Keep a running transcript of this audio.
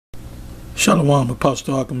Shalom,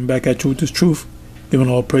 Apostle Harkin, back at you with this truth. Giving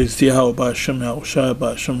all praise to Yahweh by Hashem, Yahushua by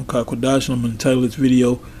Hashem Kakodash. And I'm going to title this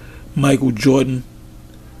video, Micheal Jordan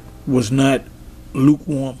Was Not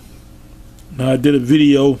Lukewarm. Now, I did a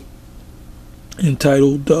video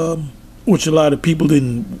entitled, which a lot of people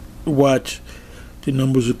didn't watch. The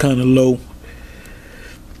numbers are kind of low.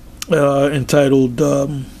 Entitled,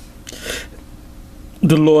 The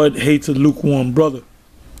Lord Hates a Lukewarm Brother.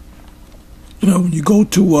 You know, when you go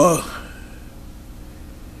to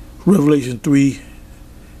Revelation 3,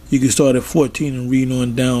 you can start at 14 and read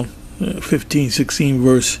on down, 15, 16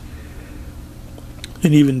 verse,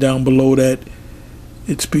 and even down below that,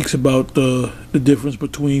 it speaks about the difference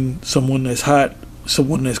between someone that's hot,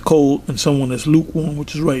 someone that's cold, and someone that's lukewarm,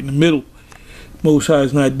 which is right in the middle. Most High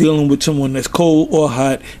is not dealing with someone that's cold or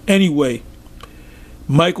hot. Anyway,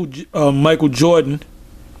 Micheal Jordan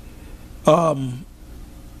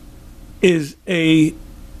is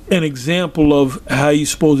an example of how you're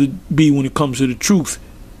supposed to be when it comes to the truth.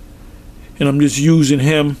 And I'm just using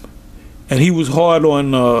him. And he was hard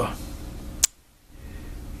on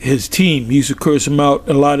his team. He used to curse him out.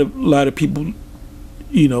 A lot of people,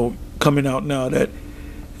 you know, coming out now that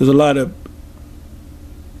there's a lot of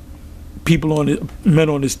people men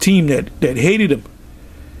on his team that hated him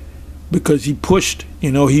because he pushed.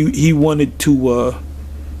 You know, he wanted to.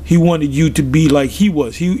 He wanted you to be like he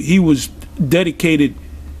was. He was dedicated,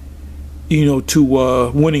 you know, to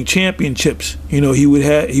winning championships. You know, he would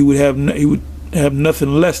have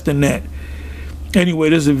nothing less than that. Anyway,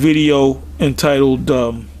 there's a video entitled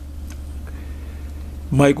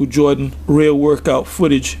Micheal Jordan, Real Workout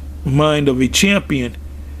Footage, Mind of a Champion.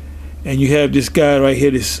 And you have this guy right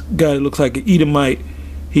here, this guy that looks like an Edomite.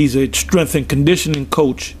 He's a strength and conditioning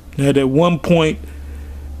coach. Now, at one point,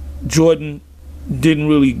 Jordan didn't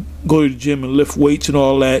really go to the gym and lift weights and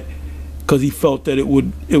all that because he felt that it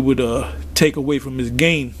would take away from his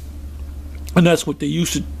game, and that's what they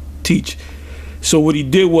used to teach. So what he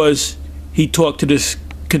did was he talked to this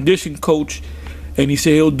condition coach, and he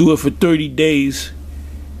said he'll do it for 30 days,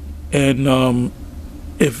 and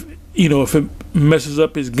if it messes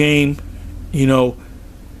up his game, you know,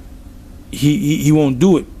 he won't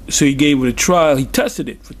do it. So he gave it a trial. He tested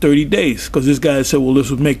it for 30 days because this guy said, well, this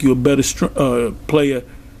would make you a better player.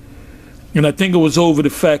 And I think it was over the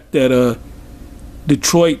fact that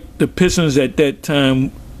Detroit, the Pistons at that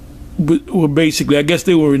time, were basically, I guess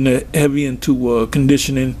they were heavy into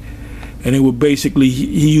conditioning, and they were basically,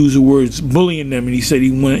 he used the words bullying them, and he said he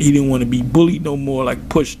didn't want to be bullied no more, like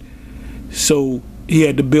pushed. So he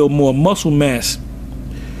had to build more muscle mass.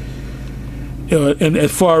 And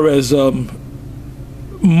as far as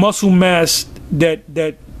muscle mass,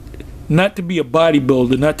 that not to be a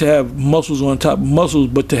bodybuilder, not to have muscles on top of muscles,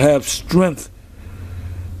 but to have strength,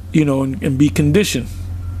 you know, and be conditioned.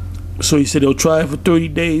 So he said he'll try it for 30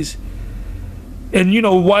 days. And, you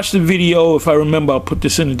know, watch the video. If I remember, I'll put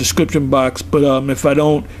this in the description box. But if I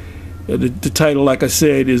don't, the title, like I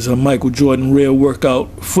said, is Micheal Jordan, Real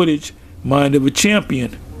Workout Footage, Mind of a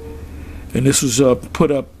Champion. And this was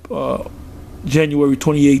put up January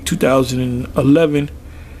 28, 2011.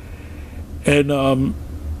 And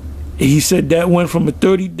he said that went from a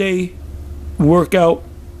 30-day working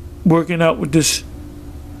out with this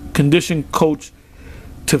condition coach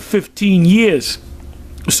to 15 years.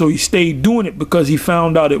 So he stayed doing it because he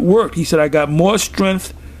found out it worked. He said, I got more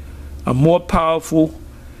strength, I'm more powerful,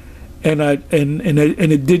 and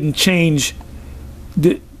it didn't change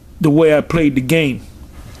the way I played the game.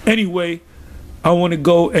 Anyway, I want to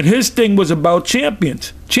go, and his thing was about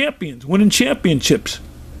champions, winning championships.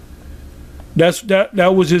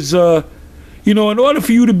 That was his. You know, in order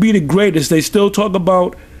for you to be the greatest, they still talk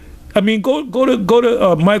about. I mean, go to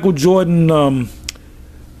Micheal Jordan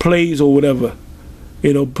plays or whatever.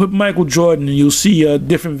 You know, put Micheal Jordan, and you'll see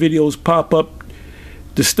different videos pop up.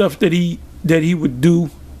 The stuff that he would do,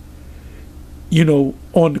 you know,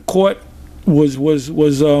 on the court was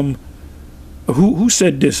who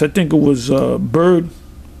said this? I think it was Bird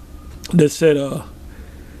that said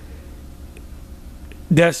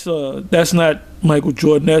that's not Micheal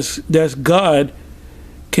Jordan. That's God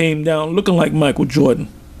came down looking like Micheal Jordan.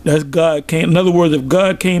 That's God came. In other words, if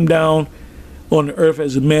God came down on the earth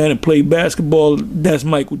as a man and played basketball, that's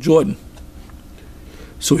Micheal Jordan.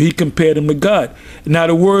 So he compared him to God. Now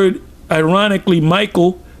the word, ironically,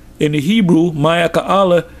 Michael in the Hebrew,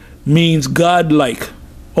 Ma'aka'Allah, means godlike,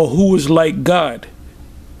 or who is like God.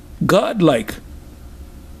 Godlike.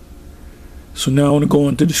 So now I want to go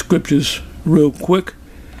into the scriptures real quick.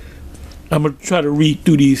 I'm going to try to read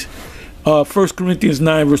through these. 1 Corinthians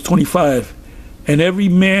 9 verse 25. And every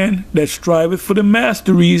man that striveth for the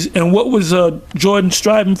masteries, and what was Jordan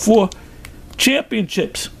striving for?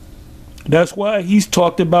 championships. That's why he's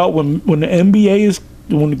talked about when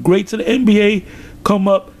the greats of the NBA come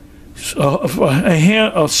up,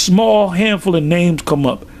 a small handful of names come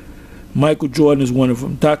up. Micheal Jordan is one of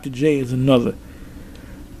them. Dr. J is another.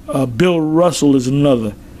 Bill Russell is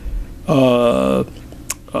another. Lou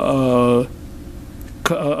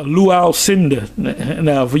Alcindor.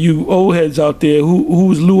 Now, for you old heads out there,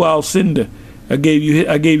 who's Lou Alcindor? I gave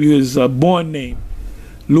you his born name,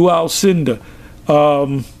 Lou Alcindor.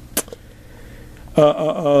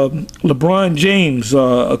 LeBron James,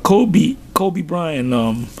 Kobe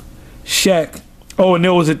Bryant, Shaq. Oh, and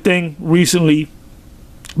there was a thing recently,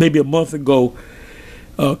 maybe a month ago.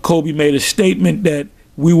 Kobe made a statement that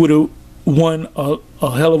we would have won a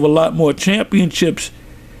hell of a lot more championships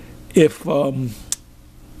if a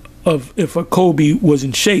Kobe was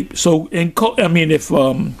in shape. So, if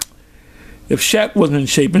Shaq wasn't in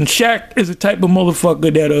shape, and Shaq is a type of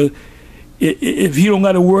motherfucker that if he don't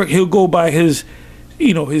got to work, he'll go by his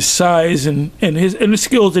size and the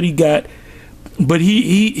skills that he got. But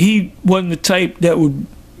he wasn't the type that would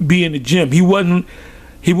be in the gym. He wasn't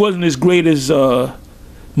as great as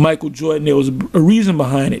Micheal Jordan. There was a reason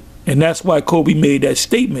behind it, and that's why Kobe made that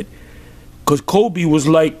statement. Because Kobe was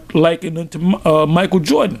likened unto Micheal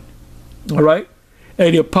Jordan. All right,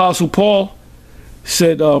 and the Apostle Paul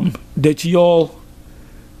said that ye all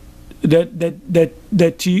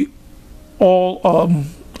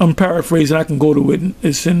I'm paraphrasing. I can go to it.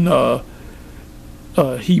 It's in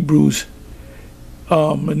Hebrews,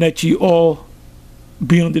 and that ye all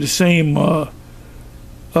be under the same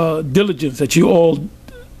diligence. That you all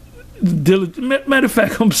diligent. Matter of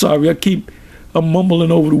fact, I'm sorry. I'm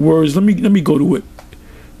mumbling over the words. Let me go to it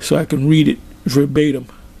so I can read it verbatim.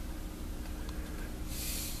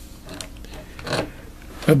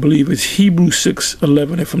 I believe it's Hebrews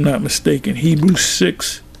 6:11, if I'm not mistaken. Hebrews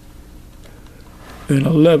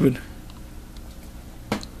 6:11.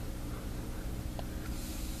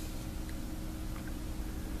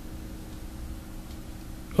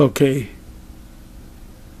 Okay,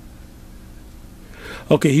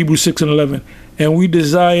 Hebrews 6:11. And we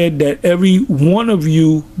desire that every one of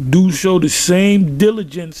you do show the same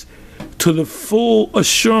diligence to the full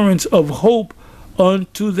assurance of hope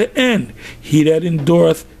unto the end. He that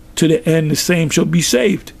endureth to the end, the same shall be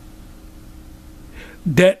saved.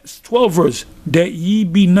 That's 12 verse. That ye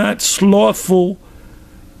be not slothful,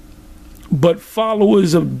 but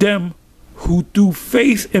followers of them who through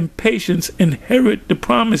faith and patience inherit the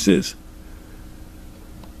promises.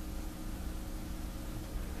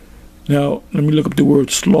 Now, let me look up the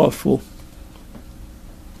word slothful.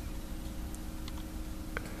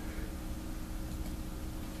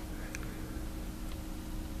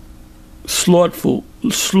 Slothful,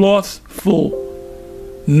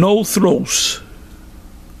 nothros,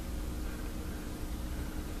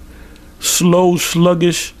 slow,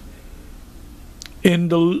 sluggish,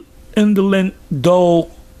 indolent,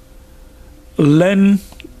 dull, languid.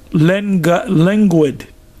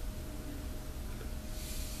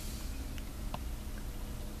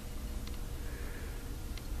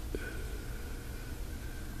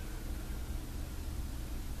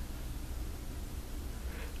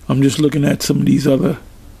 I'm just looking at some of these other.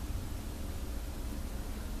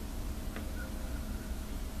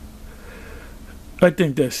 I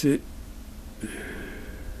think that's it.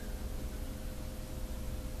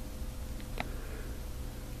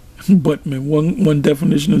 Buttman. One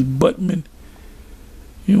definition is buttman.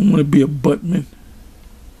 You don't want to be a buttman.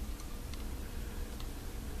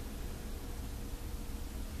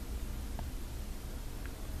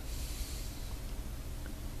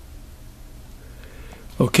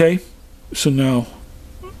 Okay, so now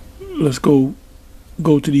let's go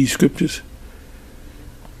to these scriptures.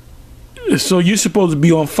 So you're supposed to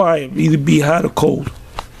be on fire, either be hot or cold.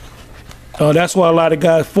 That's why a lot of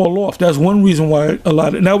guys fall off. That's one reason why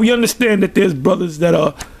now we understand that there's brothers that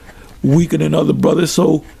are weaker than other brothers.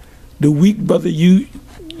 So the weak brother, you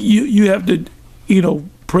have to,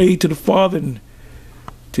 pray to the Father and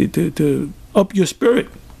to up your spirit.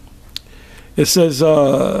 It says,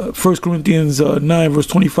 1 Corinthians 9, verse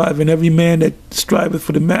 25, and every man that striveth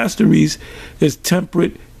for the masteries is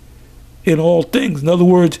temperate in all things. In other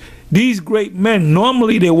words, these great men,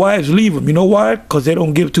 normally their wives leave them. You know why? Because they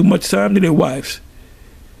don't give too much time to their wives.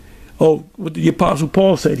 Oh, what the Apostle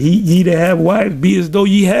Paul said, ye that have wives, be as though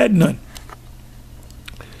ye had none.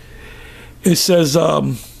 It says,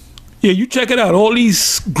 you check it out. All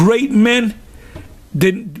these great men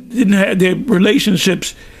didn't have their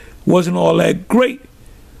relationships wasn't all that great,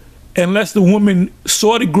 unless the woman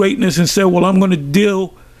saw the greatness and said, well, I'm going to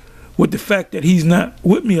deal with the fact that he's not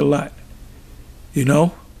with me a lot,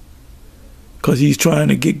 because he's trying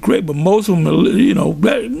to get great. But most of them, you know,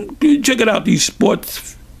 check it out. These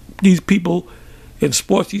sports, these people in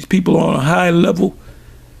sports, these people are on a high level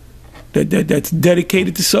that's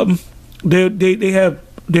dedicated to something. They have,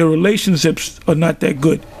 their relationships are not that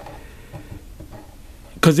good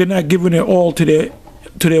because they're not giving their all to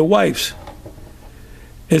their wives.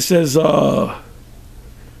 It says 1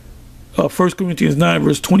 Corinthians 9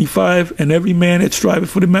 verse 25, and every man that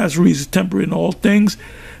striveth for the mastery is temperate in all things.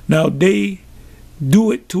 Now they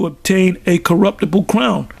do it to obtain a corruptible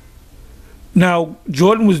crown. Now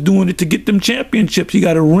Jordan was doing it to get them championships. He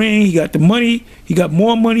got a ring, he got the money, he got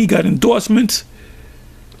more money, he got endorsements.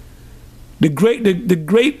 The great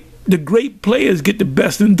players get the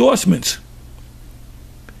best endorsements.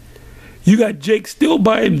 You got Jake still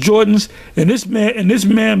buying Jordans, and this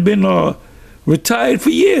man been retired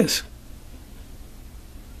for years.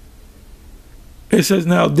 It says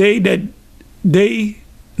now they do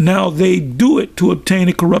it to obtain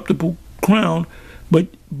a corruptible crown,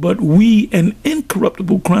 but we an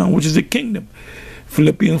incorruptible crown, which is the kingdom.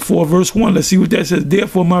 Philippians 4 verse 1. Let's see what that says.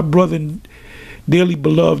 Therefore, my brother, dearly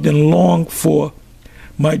beloved and longed for,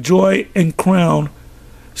 my joy and crown,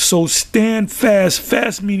 so stand fast,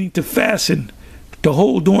 fast meaning to fasten, to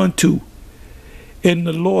hold on to, in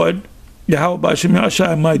the Lord, Yahweh B'Shem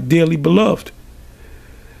Yahshai, my dearly beloved.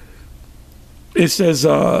 It says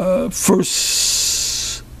 1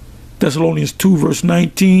 Thessalonians 2 verse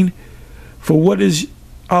 19, for what is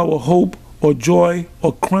our hope or joy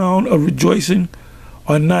or crown of rejoicing?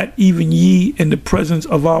 Are not even ye in the presence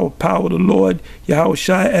of our power, the Lord Yahweh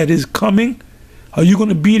Shai, at his coming? Are you going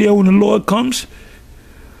to be there when the Lord comes?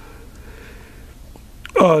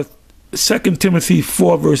 2 Timothy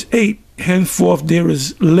 4 verse 8, henceforth there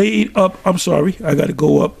is laid up, I'm sorry, I got to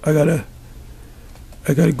go up. I got to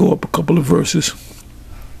go up a couple of verses.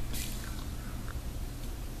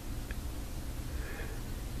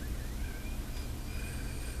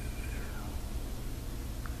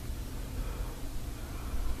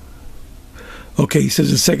 Okay, he says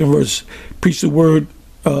in the second verse, preach the word,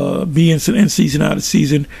 be instant in season, out of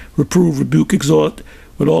season, reprove, rebuke, exhort,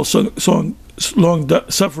 with all long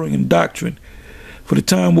suffering and doctrine. For the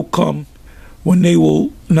time will come when they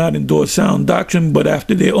will not endure sound doctrine, but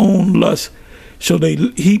after their own lust shall they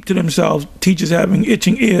heap to themselves teachers having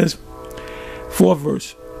itching ears. 4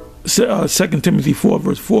 verse, 2 Timothy 4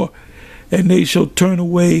 verse 4, and they shall turn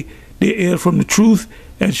away their ear from the truth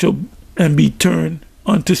and be turned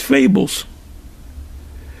unto fables.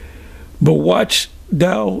 But watch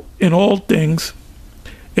thou in all things,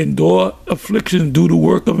 endure affliction, do the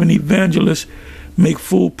work of an evangelist, make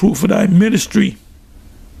full proof of thy ministry.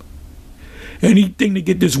 Anything to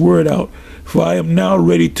get this word out, for I am now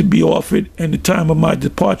ready to be offered, and the time of my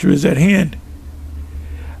departure is at hand.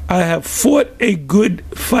 I have fought a good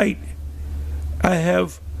fight. I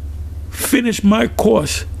have finished my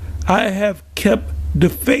course. I have kept the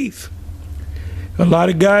faith. A lot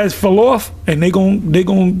of guys fell off, and they're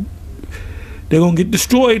gonna get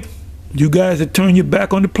destroyed. You guys that turn your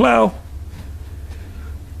back on the plow.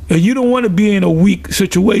 And you don't want to be in a weak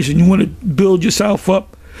situation. You want to build yourself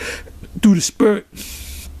up through the Spirit.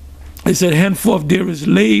 It said, henceforth there is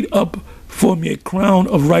laid up for me a crown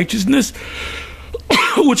of righteousness,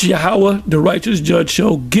 which Yahweh, the righteous judge,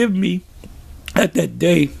 shall give me at that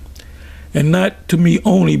day, and not to me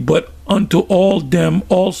only, but unto all them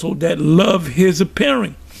also that love his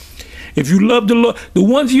appearing. If you love the Lord, the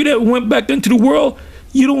ones of you that went back into the world,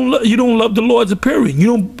 you don't love the Lord's appearing.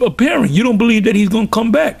 You don't believe that he's going to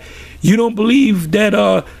come back. You don't believe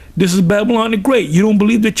that this is Babylon the Great. You don't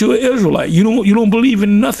believe that you're an Israelite. You don't believe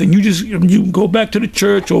in nothing. You go back to the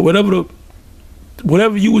church or whatever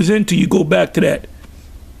you was into. You go back to that.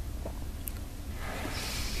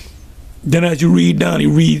 Then as you read down,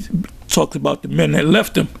 talks about the men that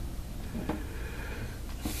left him.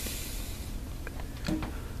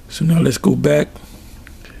 So now let's go back.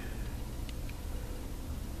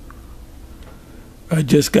 I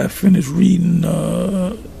just got finished reading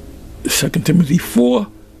 2 Timothy 4.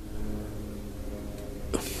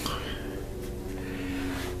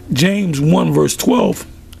 James 1 verse 12.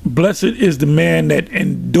 Blessed is the man that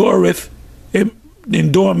endureth.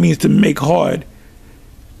 Endure means to make hard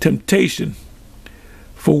temptation.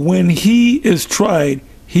 For when he is tried,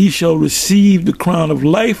 he shall receive the crown of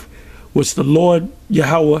life, which the Lord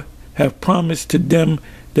Yahweh have promised to them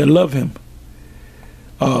that love him.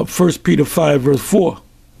 1 Peter 5 verse 4.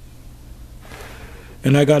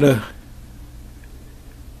 And I gotta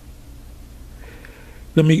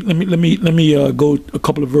let me go a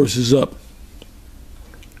couple of verses up.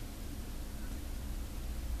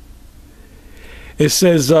 It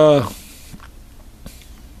says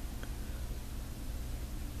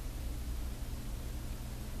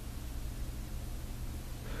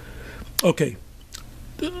Okay.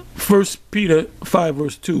 1 Peter 5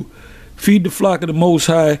 verse 2. Feed the flock of the Most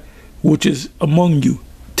High, which is among you,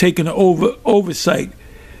 taking the oversight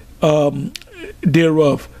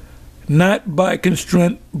thereof, not by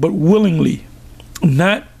constraint, but willingly,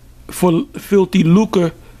 not for filthy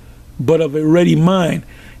lucre, but of a ready mind,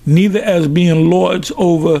 neither as being lords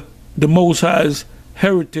over the Most High's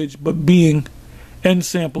heritage, but being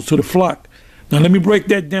ensamples to the flock. Now let me break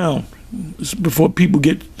that down before people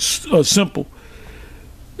get simple.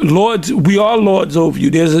 Lords, we are lords over you.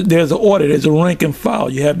 There's an order, there's a rank and file.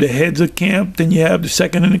 You have the heads of camp, then you have the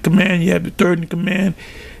second in command, you have the third in command,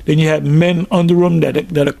 then you have men under them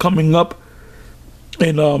that are coming up,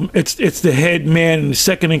 and it's the head man and the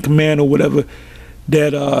second in command or whatever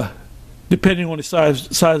that depending on the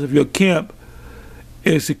size of your camp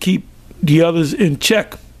is to keep the others in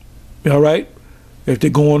check. All right, if they're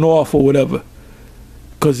going off or whatever,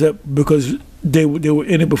 because they were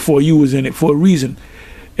in it before you was in it for a reason.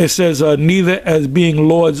 It says, neither as being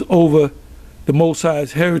lords over the Most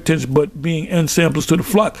High's heritage, but being ensamples to the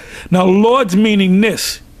flock. Now, lords meaning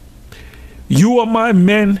this. You are my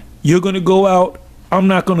men. You're going to go out. I'm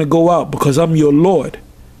not going to go out because I'm your Lord.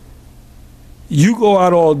 You go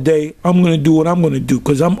out all day. I'm going to do what I'm going to do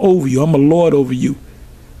because I'm over you. I'm a Lord over you.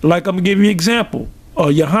 Like, I'm going to give you an example.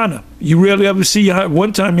 Johanna. You rarely ever see Johanna.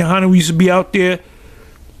 One time, Johanna used to be out there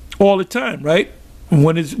all the time, right?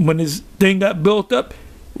 When his thing got built up.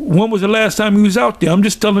 When was the last time he was out there? I'm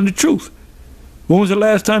just telling the truth. When was the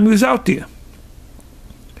last time he was out there?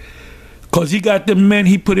 Because he got the men,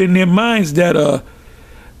 he put in their minds that,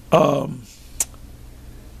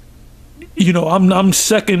 you know, I'm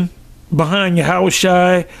second behind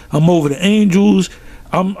Yahushai. I'm over the angels.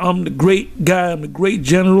 I'm the great guy. I'm the great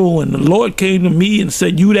general. And the Lord came to me and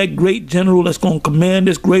said, you that great general that's going to command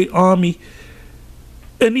this great army.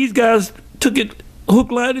 And these guys took it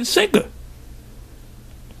hook, line, and sinker.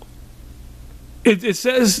 It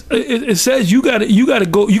says you gotta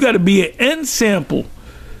be an end sample.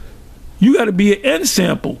 You gotta be an end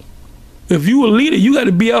sample. If you a leader, you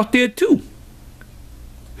gotta be out there too.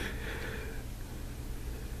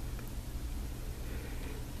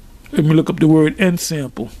 Let me look up the word end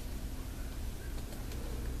sample.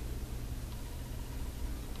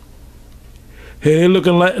 Hey,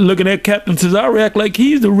 looking at Captain Cesare act like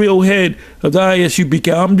he's the real head of the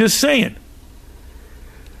ISUPK. I'm just saying.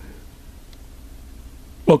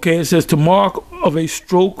 Okay, it says to mark of a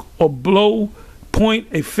stroke or blow, point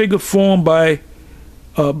a figure formed by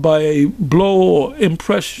a blow or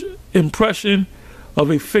impression of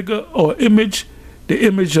a figure or image, the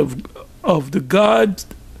image of the gods,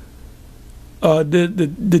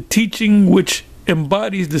 the teaching which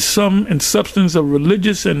embodies the sum and substance of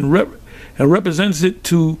religious and represents it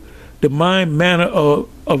to the mind, manner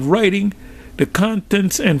of writing, the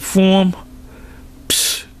contents and form.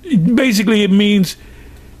 Basically, it means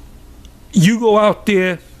you go out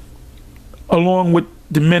there along with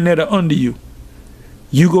the men that are under you.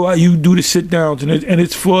 You go out, you do the sit downs, and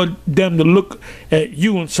it's for them to look at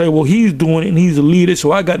you and say, well, he's doing it and he's a leader,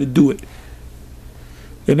 so I got to do it.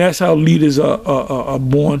 And that's how leaders are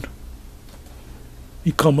born.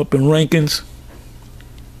 You come up in rankings.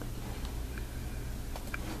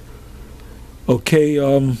 Okay,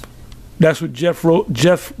 that's what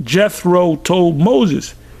Jethro told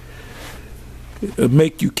Moses.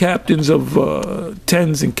 Make you captains of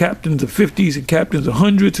tens and captains of 50s and captains of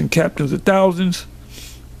hundreds and captains of thousands,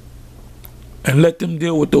 and let them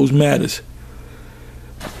deal with those matters.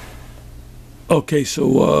 Okay,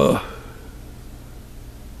 so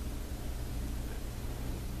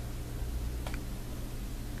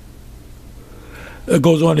it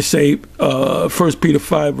goes on to say, 1 Peter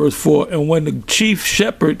 5 verse 4, and when the chief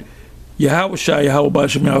shepherd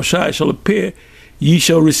Yahushai shall appear, ye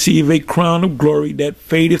shall receive a crown of glory that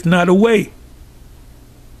fadeth not away.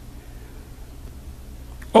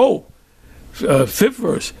 Oh, 5th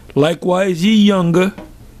verse. Likewise, ye younger,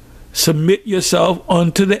 submit yourself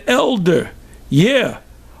unto the elder. Yeah,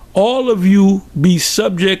 all of you be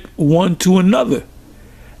subject one to another,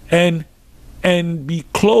 and be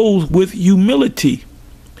clothed with humility.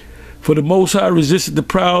 For the Most High resisteth the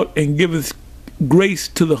proud and giveth grace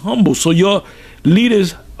to the humble. So your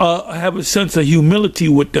leaders have a sense of humility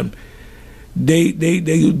with them.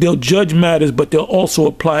 They'll judge matters, but they'll also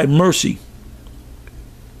apply mercy.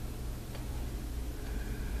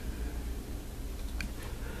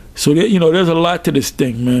 So there, there's a lot to this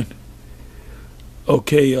thing, man.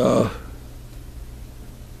 Okay,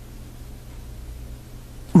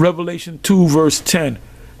 Revelation 2 verse 10.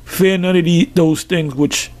 Fear none of those things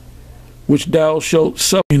which thou shalt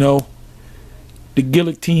suffer, the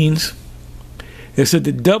guillotines, It said,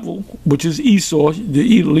 the devil, which is Esau,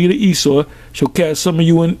 the leader Esau, shall cast some of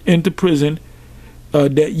you into prison,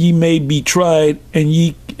 that ye may be tried, and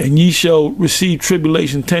ye shall receive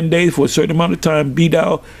tribulation 10 days. For a certain amount of time be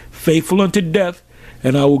thou faithful unto death,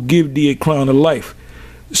 and I will give thee a crown of life.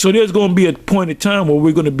 So there's going to be a point in time where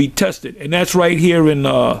we're going to be tested, and that's right here in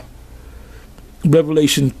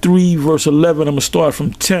Revelation 3 verse 11. I'm going to start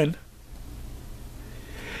from 10.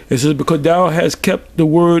 It says, because thou hast kept the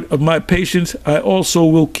word of my patience, I also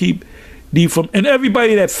will keep thee from... And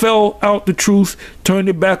everybody that fell out the truth, turned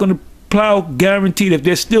it back on the plow, guaranteed if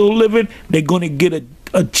they're still living, they're going to get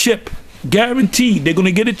a chip. Guaranteed, they're going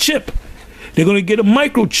to get a chip. They're going to get a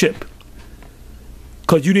microchip.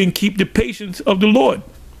 Because you didn't keep the patience of the Lord.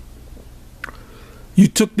 You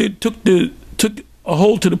took a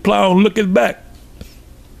hold to the plow and look it back.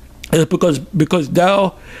 It's because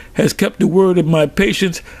thou hast kept the word of my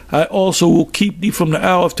patience, I also will keep thee from the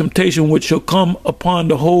hour of temptation which shall come upon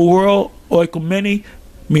the whole world, oikomene,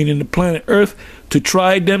 meaning the planet earth, to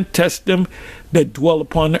try them, test them that dwell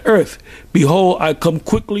upon the earth. Behold, I come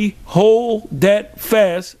quickly. Hold that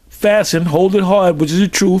fast, fasten, hold it hard, which is the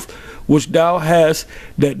truth, which thou hast,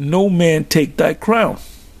 that no man take thy crown.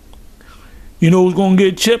 You know who's going to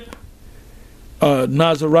get a chip?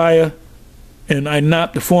 Nazariah and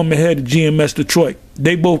Inop, the former head of GMS Detroit.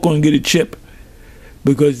 They both going to get a chip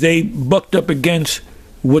because they bucked up against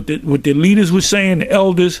what the leaders were saying, the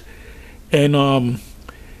elders, and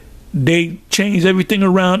they changed everything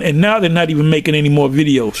around, and now they're not even making any more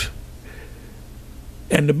videos.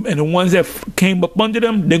 And the ones that came up under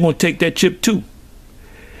them, they're going to take that chip too.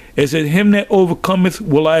 It said, him that overcometh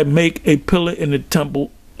will I make a pillar in the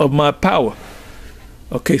temple of my power.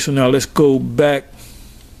 Okay, so now let's go back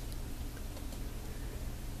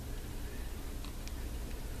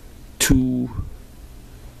to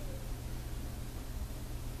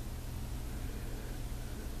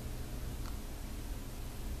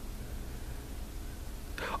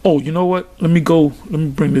oh, you know what? Let me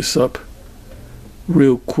bring this up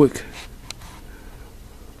real quick.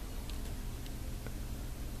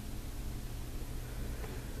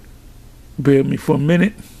 Bear with me for a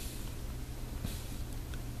minute.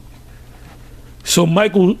 So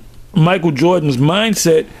Micheal Jordan's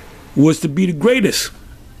mindset was to be the greatest.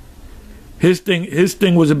 His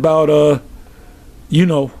thing was about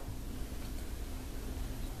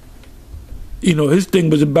his thing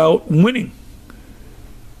was about winning.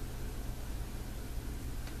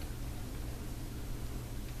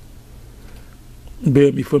 Bear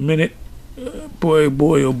with me for a minute. Boy,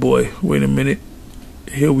 oh boy. Wait a minute.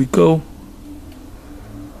 Here we go.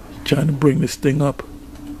 Trying to bring this thing up.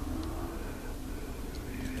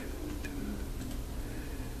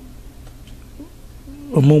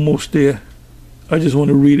 I'm almost there. I just want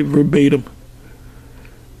to read it verbatim.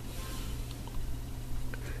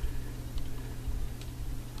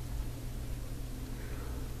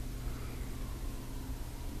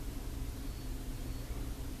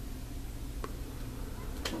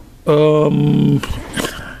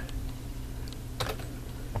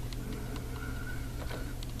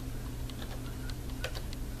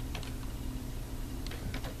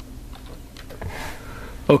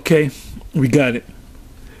 Okay, we got it.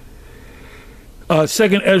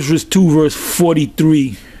 Second Ezra 2 verse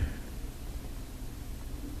 43.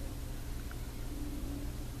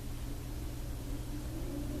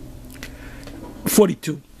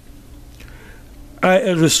 I,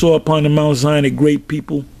 Ezra, saw upon the Mount Zion a great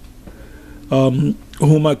people,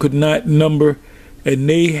 whom I could not number, and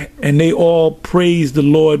they all praised the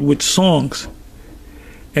Lord with songs.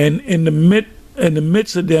 And in the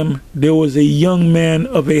midst of them there was a young man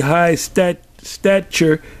of a high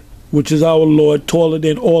stature, which is our Lord, taller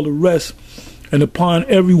than all the rest, and upon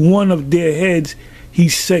every one of their heads he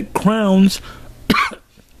set crowns,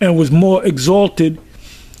 and was more exalted.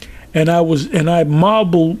 And I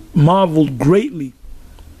marveled greatly.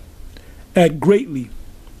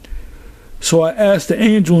 So I asked the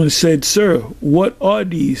angel and said, Sir, what are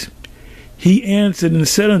these? He answered and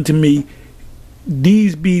said unto me,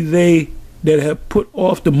 These be they that have put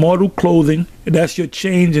off the mortal clothing. That's your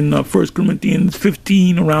change in 1 Corinthians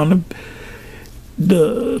 15, around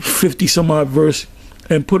the 50 some odd verse,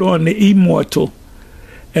 and put on the immortal,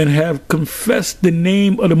 and have confessed the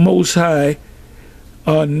name of the Most High.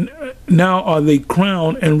 Now are they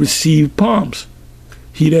crowned and receive palms.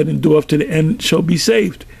 He that endureth to the end shall be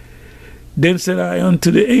saved. Then said I unto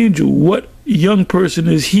the angel, What young person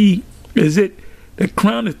is it that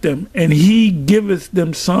crowneth them, and he giveth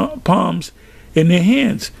them palms in their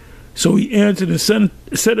hands? So he answered and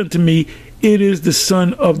said unto me, it is the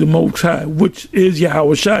Son of the Most High, which is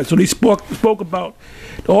Yahweh Shai. So they spoke about,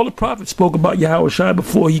 all the prophets spoke about Yahweh Shai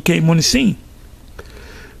before he came on the scene.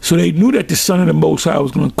 So they knew that the Son of the Most High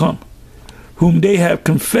was going to come, whom they have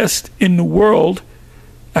confessed in the world.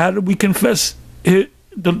 How did we confess the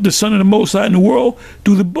Son of the Most High in the world?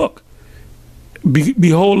 Through the book.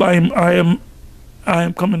 Behold, I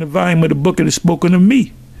am coming to volume of the book that is spoken of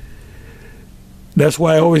me. That's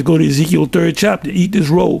why I always go to Ezekiel 3rd chapter. Eat this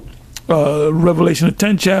roll. Revelation the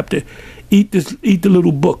 10th chapter. Eat the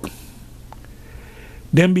little book.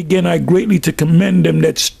 Then began I greatly to commend them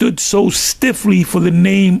that stood so stiffly for the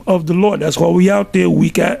name of the Lord. That's why we out there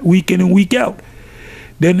week in and week out.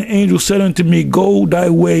 Then the angel said unto me, go thy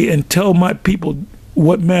way and tell my people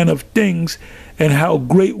what manner of things and how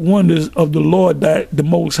great wonders of the Lord, that the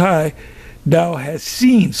Most High, thou hast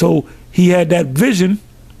seen. So he had that vision,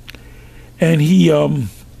 and he and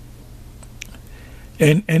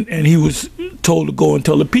he was told to go and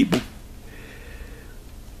tell the people.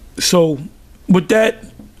 So with that,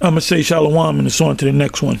 I'm gonna say shalom and it's on to the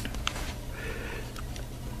next one.